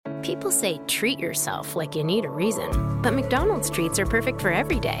People say treat yourself like you need a reason, but McDonald's treats are perfect for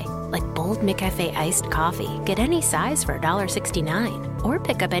every day. Like bold McCafe iced coffee. Get any size for $1.69. Or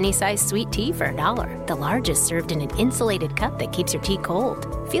pick up any size sweet tea for $1. The largest served in an insulated cup that keeps your tea cold.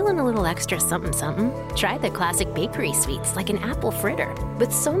 Feeling a little extra something something? Try the classic bakery sweets like an apple fritter.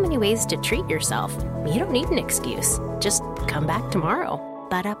 With so many ways to treat yourself, you don't need an excuse. Just come back tomorrow.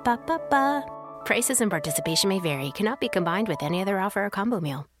 Ba-da-ba-ba-ba. Prices and participation may vary. Cannot be combined with any other offer or combo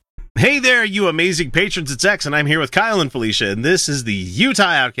meal. Hey there, you amazing patrons. It's X, and I'm here with Kyle and Felicia, and this is the Utah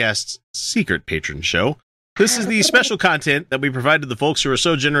Outcasts Secret Patron Show. This is the special content that we provide to the folks who are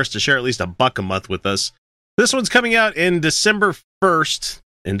so generous to share at least $1 a month with us. This one's coming out in December 1st.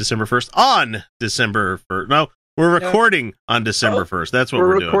 On December 1st. No, we're recording on December 1st. That's what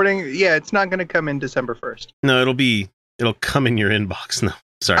we're doing. Recording. Yeah, it's not going to come in December 1st. No, it'll come in your inbox. No.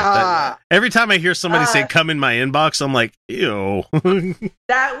 Sorry. Every time I hear somebody say come in my inbox, I'm like, ew.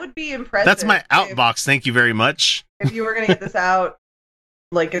 That would be impressive. That's my outbox. Thank you very much. If you were going to get this out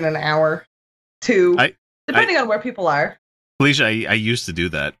like in an hour, two, depending on where people are. Felicia, I used to do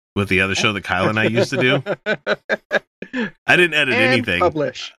that with the other show that Kyle and I used to do. I didn't edit anything.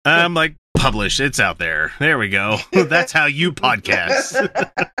 Publish. I'm like, publish. It's out there. There we go. That's how you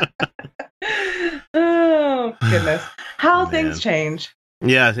podcast. Oh, goodness. How things change.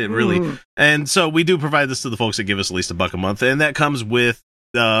 Yeah, it really. And so we do provide this to the folks that give us at least $1 a month, and that comes with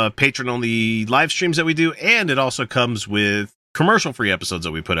patron-only live streams that we do, and it also comes with commercial-free episodes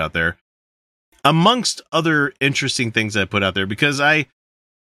that we put out there, amongst other interesting things I put out there, because I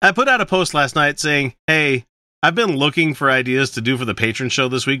put out a post last night saying, hey, I've been looking for ideas to do for the patron show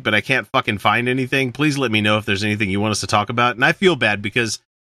this week, but I can't fucking find anything. Please let me know if there's anything you want us to talk about. And I feel bad because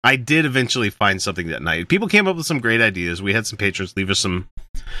I did eventually find something that night. People came up with some great ideas. We had some patrons leave us some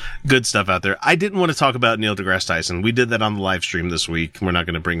good stuff out there. I didn't want to talk about Neil deGrasse Tyson. We did that on the live stream this week. We're not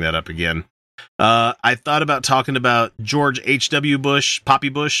going to bring that up again. I thought about talking about George H.W. Bush, Poppy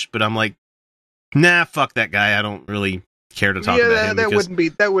Bush, but I'm like, nah, fuck that guy. I don't really care to talk about him. That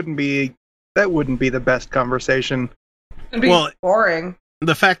wouldn't be the best conversation. It'd be boring.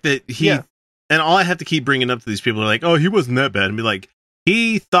 The fact that and all I have to keep bringing up to these people are like, oh, he wasn't that bad, and be like,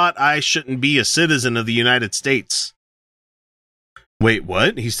 he thought I shouldn't be a citizen of the United States. Wait,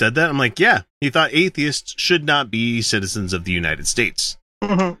 what? He said that? I'm like, yeah. He thought atheists should not be citizens of the United States.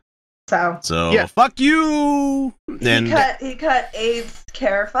 Mm-hmm. So fuck you! He cut AIDS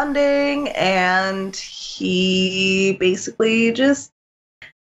care funding, and he basically just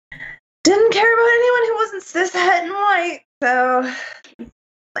didn't care about anyone who wasn't cishet and white. So,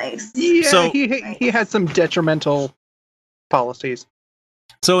 nice. Yeah, so, he had some detrimental policies.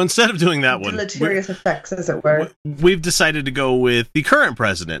 So instead of doing that one, deleterious effects, as it were, we've decided to go with the current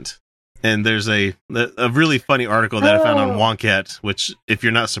president. And there's a really funny article that I found on Wonkat, which, if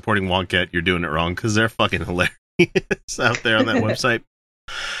you're not supporting Wonkat, you're doing it wrong, because they're fucking hilarious out there on that website.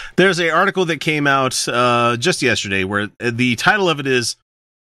 There's an article that came out just yesterday where the title of it is,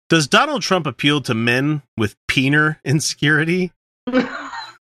 Does Donald Trump appeal to men with peener insecurity?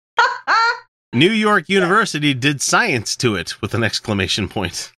 New York University did science to it with an exclamation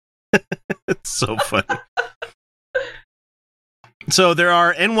point. It's so funny. So there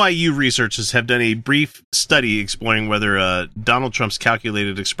are NYU researchers have done a brief study exploring whether Donald Trump's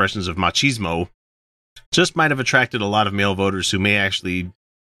calculated expressions of machismo just might have attracted a lot of male voters who may actually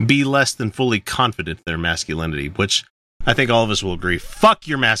be less than fully confident in their masculinity, which I think all of us will agree. Fuck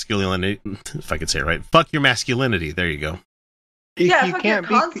your masculinity. If I could say it right. Fuck your masculinity. There you go. If you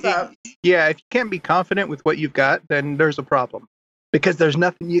can't be confident with what you've got, then there's a problem. Because there's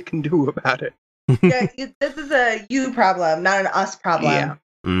nothing you can do about it. Yeah, this is a you problem, not an us problem. Yeah.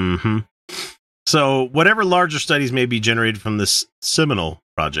 Mm-hmm. So, whatever larger studies may be generated from this seminal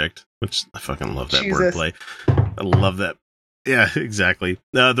project, which I fucking love that wordplay. I love that. Yeah, exactly.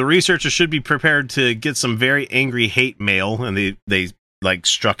 The researchers should be prepared to get some very angry hate mail, and they like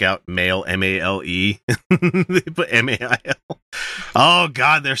struck out male, M-A-L-E. They put M-A-I-L. Oh,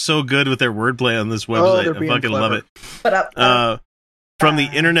 God, they're so good with their wordplay on this website. I fucking love it. From the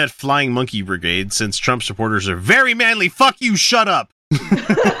Internet Flying Monkey Brigade, since Trump supporters are very manly, fuck you, shut up!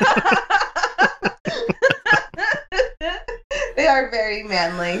 They are very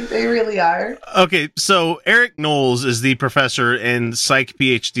manly. They really are. Okay, so Eric Knowles is the professor and psych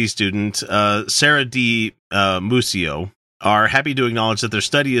PhD student. Sarah D. Musio are happy to acknowledge that their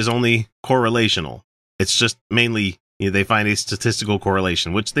study is only correlational. It's just mainly, they find a statistical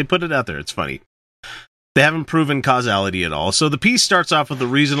correlation, which they put it out there. It's funny. They haven't proven causality at all. So the piece starts off with a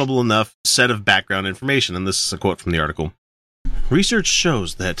reasonable enough set of background information, and this is a quote from the article. Research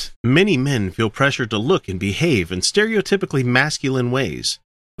shows that many men feel pressure to look and behave in stereotypically masculine ways.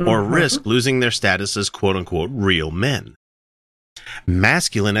 or risk losing their status as quote-unquote real men.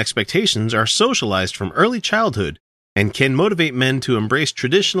 Masculine expectations are socialized from early childhood and can motivate men to embrace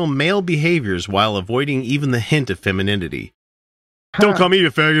traditional male behaviors while avoiding even the hint of femininity. Don't call me a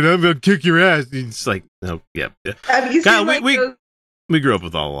faggot, I'm gonna kick your ass. It's like, oh, yeah. Have you Kyle, seen, we grew up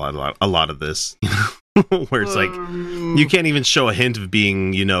with a lot of this, where it's like, you can't even show a hint of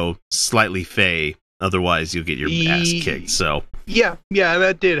being, slightly fey, otherwise you'll get your ass kicked, so. Yeah,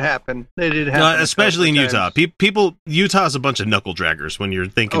 that did happen. It did happen. Especially in Utah. Utah's a bunch of knuckle draggers when you're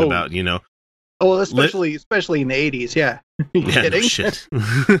thinking about, Oh, especially in the 80s, yeah. Yeah, no shit.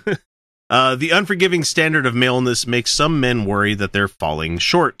 The unforgiving standard of maleness makes some men worry that they're falling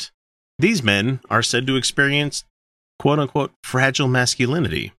short. These men are said to experience, quote-unquote, fragile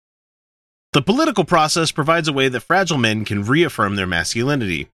masculinity. The political process provides a way that fragile men can reaffirm their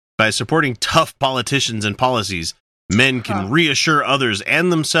masculinity. By supporting tough politicians and policies, men can reassure others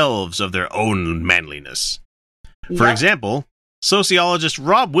and themselves of their own manliness. For example, sociologist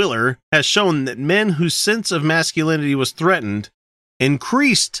Rob Willer has shown that men whose sense of masculinity was threatened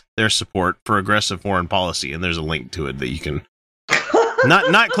increased their support for aggressive foreign policy. And there's a link to it that you can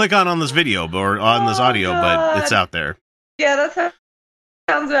not click on this video or on this audio, but it's out there. Yeah, that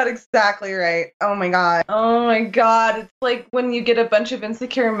sounds about exactly right. Oh my god. It's like when you get a bunch of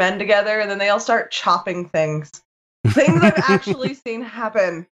insecure men together and then they all start chopping things. Things I've actually seen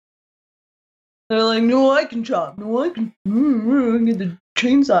happen. They're like, no, I can chop. No, I can get the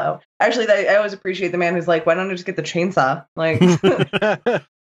chainsaw. Actually, I always appreciate the man who's like, why don't I just get the chainsaw? Like,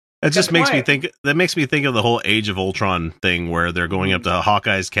 it just makes me think. That makes me think of the whole Age of Ultron thing, where they're going up to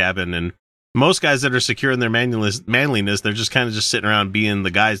Hawkeye's cabin, and most guys that are secure in their manliness, they're just kind of just sitting around being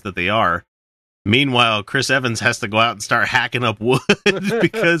the guys that they are. Meanwhile, Chris Evans has to go out and start hacking up wood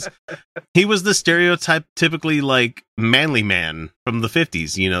because he was the stereotypically like manly man from the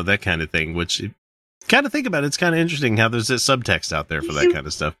 50s, that kind of thing, which kind of think about it, it's kind of interesting how there's this subtext out there for that kind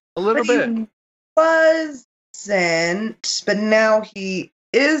of stuff. A little bit. He wasn't, but now he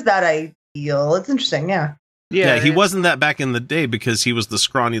is that ideal. It's interesting, yeah. Yeah, he wasn't that back in the day because he was the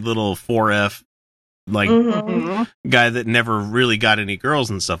scrawny little 4F guy that never really got any girls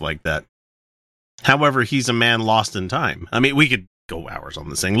and stuff like that. However, he's a man lost in time. I mean, we could go hours on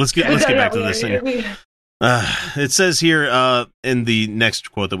this thing. Let's get back to this thing. It says here in the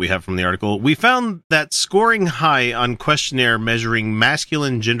next quote that we have from the article, we found that scoring high on questionnaire measuring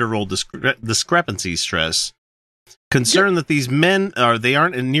masculine gender role discrepancy stress, concern that these men they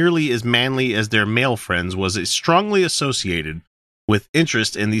aren't nearly as manly as their male friends was strongly associated with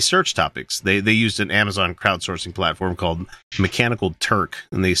interest in these search topics. They used an Amazon crowdsourcing platform called Mechanical Turk,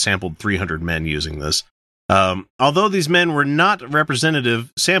 and they sampled 300 men using this. Although these men were not a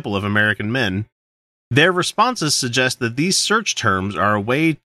representative sample of American men, their responses suggest that these search terms are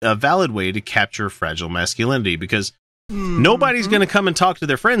a valid way to capture fragile masculinity, because nobody's going to come and talk to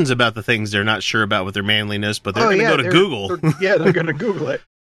their friends about the things they're not sure about with their manliness, but they're going to go to Google. They're going to Google it.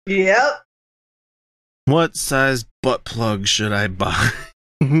 Yep. What size butt plug should I buy?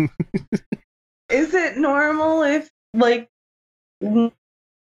 Is it normal if, like,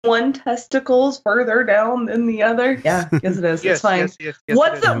 one testicle's further down than the other? Yeah, yes it is. It's fine. Yes,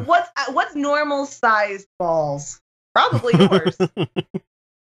 what's normal sized balls? Probably yours.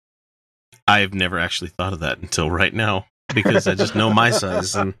 I've never actually thought of that until right now, because I just know my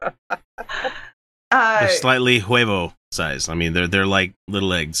size, and they're slightly huevo size. I mean, they're like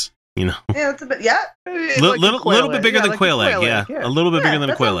little eggs. Yeah, it's a bit. Little bit bigger than quail egg. Yeah, a little bit bigger than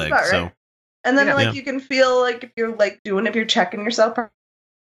a quail egg. Right. So, and then you can feel like if you're checking yourself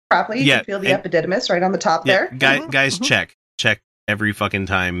properly, you can feel the epididymis right on the top there. Guys, check every fucking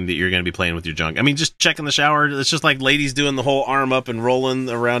time that you're going to be playing with your junk. I mean, just check in the shower. It's just like ladies doing the whole arm up and rolling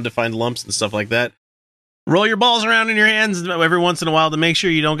around to find lumps and stuff like that. Roll your balls around in your hands every once in a while to make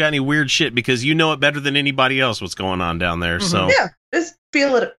sure you don't got any weird shit, because you know it better than anybody else what's going on down there. So yeah, just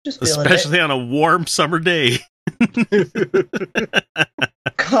feel it. Especially on a warm summer day.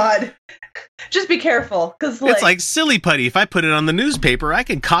 God, just be careful, because it's like silly putty. If I put it on the newspaper, I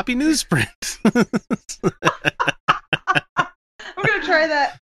can copy newsprint. I'm gonna try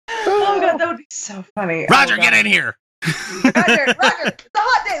that. Oh god, that would be so funny. Roger, get in here. Roger, it's a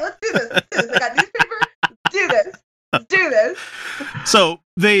hot day. Let's do this. I got newspaper. Let's do this. So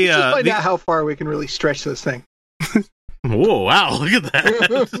they just find out how far we can really stretch this thing. Whoa! Wow! Look at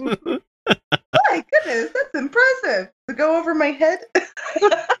that. My goodness, that's impressive. To go over my head.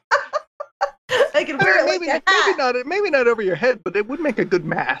 I can wear it like a hat. Maybe not over your head, but it would make a good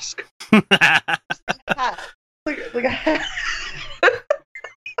mask. Like a hat.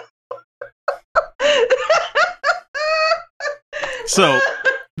 So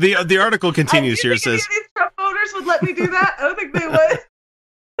The article continues here. It says these Trump voters would let me do that. I don't think they would.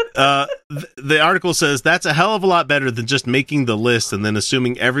 The article says that's a hell of a lot better than just making the list and then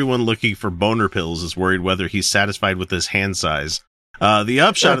assuming everyone looking for boner pills is worried whether he's satisfied with his hand size. The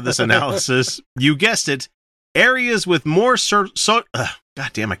upshot of this analysis, you guessed it, areas with more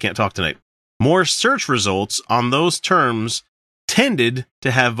goddamn, I can't talk tonight. More search results on those terms tended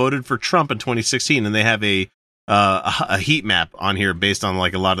to have voted for Trump in 2016, and they have a heat map on here based on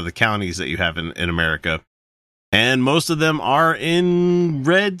like a lot of the counties that you have in America. And most of them are in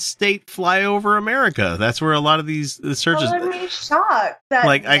red state flyover America. That's where a lot of these searches. Well, I'm shocked that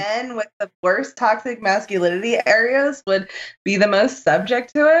men with the worst toxic masculinity areas would be the most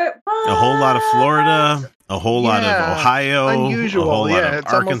subject to it. A whole lot of Florida, a whole lot of Ohio, unusual. A whole lot of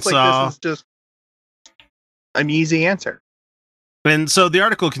it's Arkansas. Almost like this is just an easy answer. And so the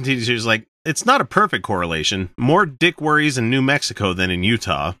article continues here. Is like, it's not a perfect correlation. More dick worries in New Mexico than in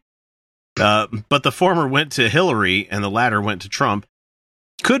Utah. But the former went to Hillary and the latter went to Trump.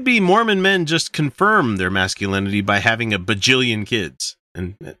 Could be Mormon men just confirm their masculinity by having a bajillion kids.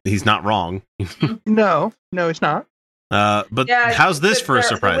 And he's not wrong. No, he's not. But how's this for a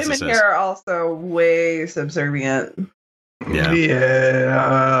surprise? The women here are also way subservient.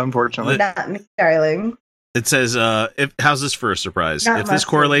 Yeah, unfortunately. Not me, darling. It says, how's this for a surprise? If this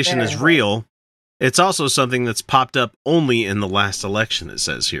correlation is real, it's also something that's popped up only in the last election, it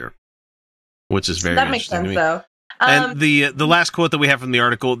says here. Which is very interesting. That makes sense, though. And the last quote that we have from the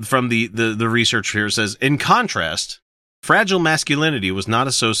article, from the research here, says, in contrast, fragile masculinity was not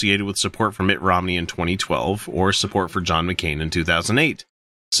associated with support for Mitt Romney in 2012 or support for John McCain in 2008,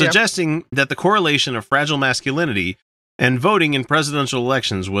 suggesting that the correlation of fragile masculinity and voting in presidential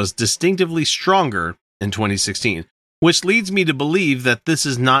elections was distinctively stronger in 2016, which leads me to believe that this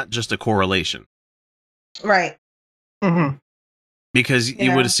is not just a correlation. Right. Mm-hmm. Because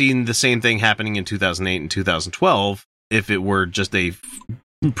you would have seen the same thing happening in 2008 and 2012 if it were just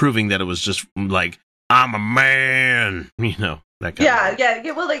proving that it was just like, I'm a man, that kind of thing.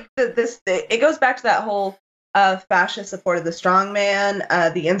 Yeah. Well, like it goes back to that whole fascist support of the strong man,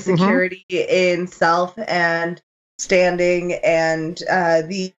 the insecurity in self and standing, and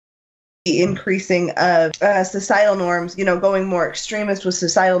the increasing of societal norms. Going more extremist with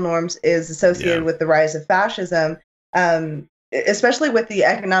societal norms is associated with the rise of fascism. Especially with the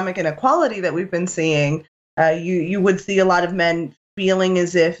economic inequality that we've been seeing, you would see a lot of men feeling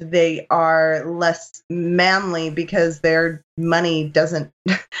as if they are less manly because their money doesn't.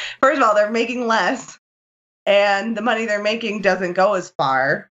 First of all, they're making less, and the money they're making doesn't go as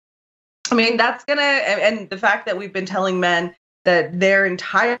far. I mean, that's gonna, and the fact that we've been telling men that their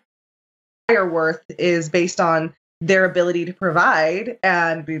entire worth is based on their ability to provide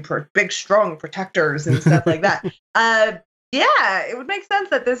and be big, strong protectors and stuff like that. Yeah, it would make sense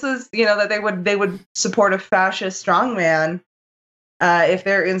that this is, that they would support a fascist strongman if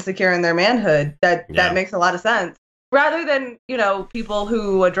they're insecure in their manhood. That makes a lot of sense. Rather than, people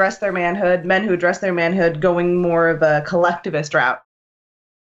who address their manhood, men who address their manhood going more of a collectivist route.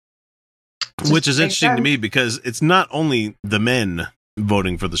 Which is interesting to me because it's not only the men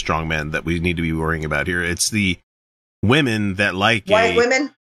voting for the strongman that we need to be worrying about here. It's the women that like white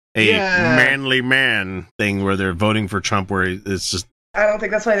women. Manly man thing where they're voting for Trump, where it's just. I don't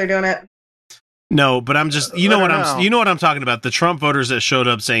think that's why they're doing it. No, but I'm just, you know what I'm talking about. The Trump voters that showed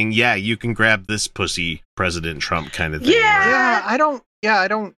up saying, "Yeah, you can grab this pussy, President Trump," kind of thing. I don't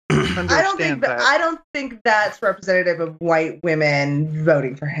understand that. I don't think that's representative of white women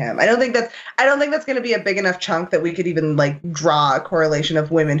voting for him. I don't think that's going to be a big enough chunk that we could even draw a correlation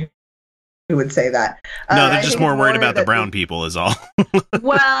of women who would say that. No, they're just more worried about the brown people is all.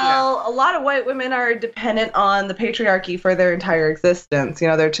 Well, a lot of white women are dependent on the patriarchy for their entire existence,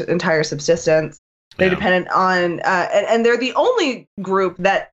 their entire subsistence. They're dependent on, and they're the only group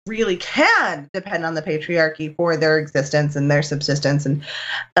that really can depend on the patriarchy for their existence and their subsistence.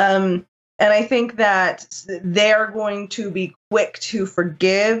 And I think that they're going to be quick to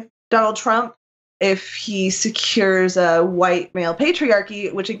forgive Donald Trump if he secures a white male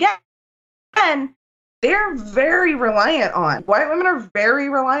patriarchy, which again, they're very reliant on. White women are very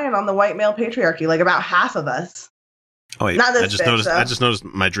reliant on the white male patriarchy, like about half of us. Oh, wait, I just noticed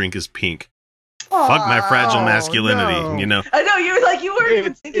my drink is pink. Fuck my fragile masculinity, no. I know, you weren't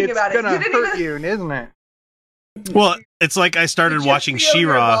even thinking about it. It's gonna hurt you, isn't it? Well, it's like I started watching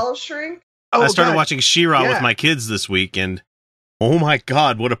She-Ra. I started watching She-Ra with my kids this week, and oh my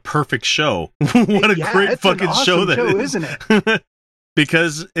god, what a perfect show. What a great fucking show that is. Isn't it?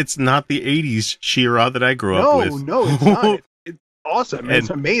 Because it's not the 80s She-Ra that I grew up with. No, it's not. It's awesome. It's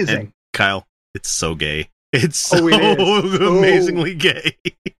amazing. And Kyle, it's so gay. It's so amazingly gay.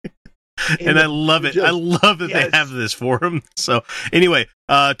 And I love it. I love that they have this for him. So anyway,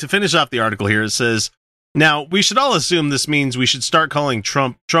 to finish off the article here, it says, now, we should all assume this means we should start calling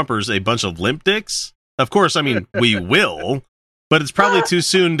Trumpers a bunch of limp dicks. Of course, I mean, we will, but it's probably too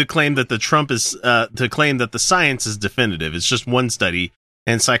soon to claim that the science is definitive. It's just one study,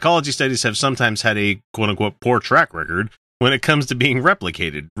 and psychology studies have sometimes had a quote-unquote poor track record when it comes to being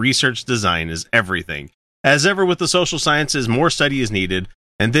replicated. Research design is everything. As ever with the social sciences, more study is needed,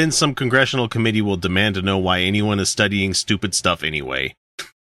 and then some congressional committee will demand to know why anyone is studying stupid stuff anyway.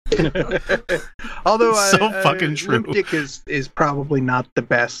 Although so fucking true. Limp dick is probably not the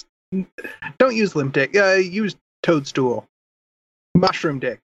best. Don't use limp dick. Use toadstool. Mushroom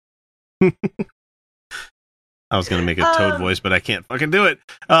dick. I was going to make a toad voice, but I can't fucking do it.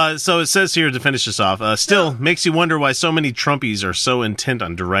 So it says here to finish this off, still makes you wonder why so many Trumpies are so intent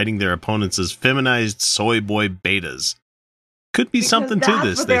on deriding their opponents as feminized soy boy betas. Could be because something to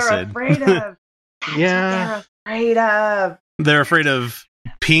this, they said. Afraid of. Yeah. They're afraid of. They're afraid of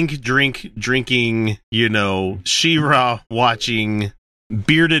pink drinking, She-Ra watching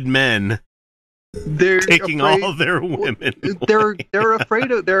bearded men taking all their women. They're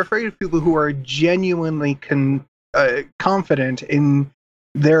afraid of people who are genuinely confident in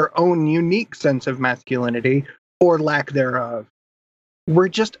their own unique sense of masculinity or lack thereof. We're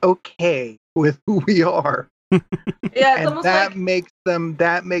just okay with who we are. Yeah, it's almost that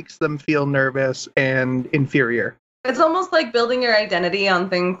makes them feel nervous and inferior. It's almost like building your identity on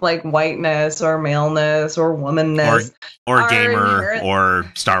things like whiteness or maleness or womanness. Or gamer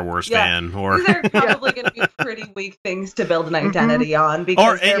or Star Wars fan. Or these are probably going to be pretty weak things to build an identity on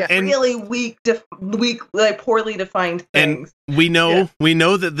because they're really weak, like poorly defined things. And we know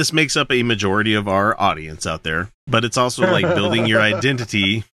that this makes up a majority of our audience out there, but it's also like building your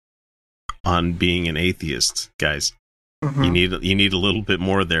identity on being an atheist, guys. Mm-hmm. You need a little bit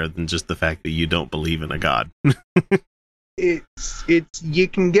more there than just the fact that you don't believe in a god. It's you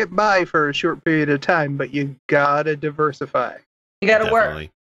can get by for a short period of time, but you gotta diversify. You gotta work.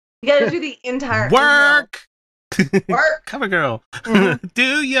 You gotta do the entire work. Work, cover girl. Mm-hmm.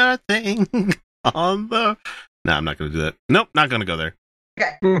 Do your thing on the. No, I'm not gonna do that. Nope, not gonna go there.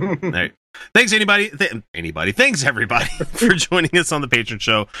 Okay. All right. Thanks, anybody. Thanks, everybody, for joining us on the Patron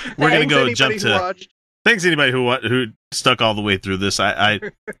Show. We're gonna go jump to. Thanks anybody who stuck all the way through this.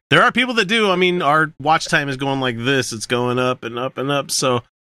 There are people that do. I mean, our watch time is going like this. It's going up and up and up. So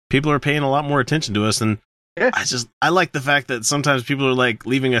people are paying a lot more attention to us. And I like the fact that sometimes people are like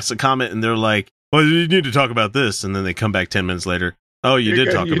leaving us a comment and they're like, well, you need to talk about this. And then they come back 10 minutes later. Oh, you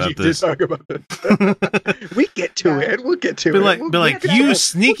did talk about this. We get to it. We'll get to it. Be like, you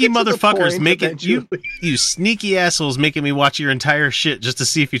sneaky motherfuckers making you sneaky assholes making me watch your entire shit just to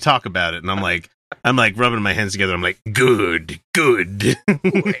see if you talk about it. And I'm like rubbing my hands together. I'm like, good.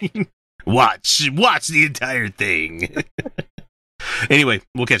 Watch the entire thing. Anyway,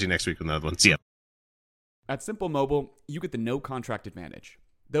 we'll catch you next week with another one. See ya. At Simple Mobile, you get the no contract advantage.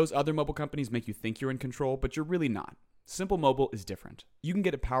 Those other mobile companies make you think you're in control, but you're really not. Simple Mobile is different. You can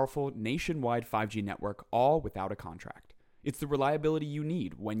get a powerful nationwide 5G network all without a contract. It's the reliability you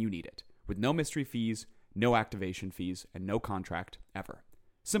need when you need it, with no mystery fees, no activation fees, and no contract ever.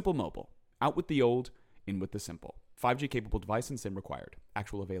 Simple Mobile. Out with the old, in with the simple. 5G capable device and SIM required.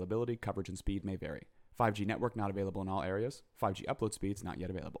 Actual availability, coverage, and speed may vary. 5G network not available in all areas. 5G upload speeds not yet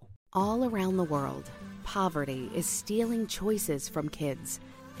available. All around the world, poverty is stealing choices from kids.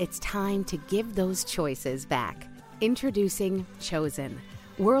 It's time to give those choices back. Introducing Chosen,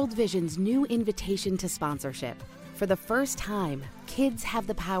 World Vision's new invitation to sponsorship. For the first time, kids have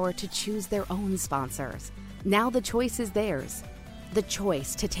the power to choose their own sponsors. Now the choice is theirs. The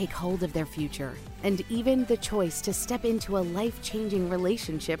choice to take hold of their future, and even the choice to step into a life-changing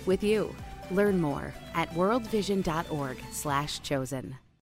relationship with you. Learn more at worldvision.org/chosen.